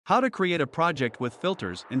How to create a project with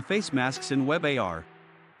filters and face masks in webAR.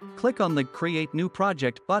 Click on the Create New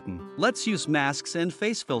Project button. Let's use masks and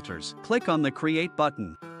face filters. Click on the Create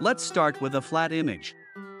button. Let's start with a flat image.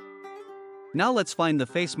 Now let's find the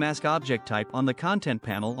face mask object type on the content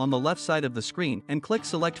panel on the left side of the screen and click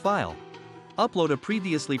Select File. Upload a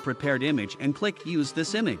previously prepared image and click Use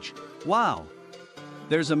this image. Wow!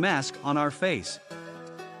 There's a mask on our face.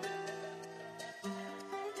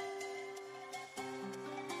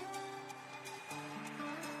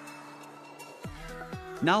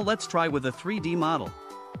 Now let's try with a 3D model.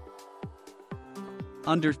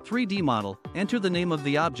 Under 3D model, enter the name of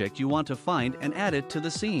the object you want to find and add it to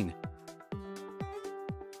the scene.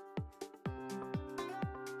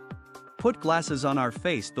 Put glasses on our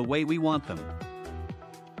face the way we want them.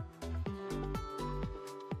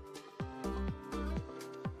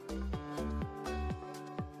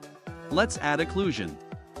 Let's add occlusion.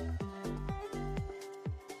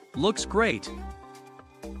 Looks great.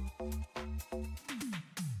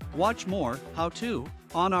 Watch more how-to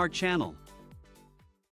on our channel.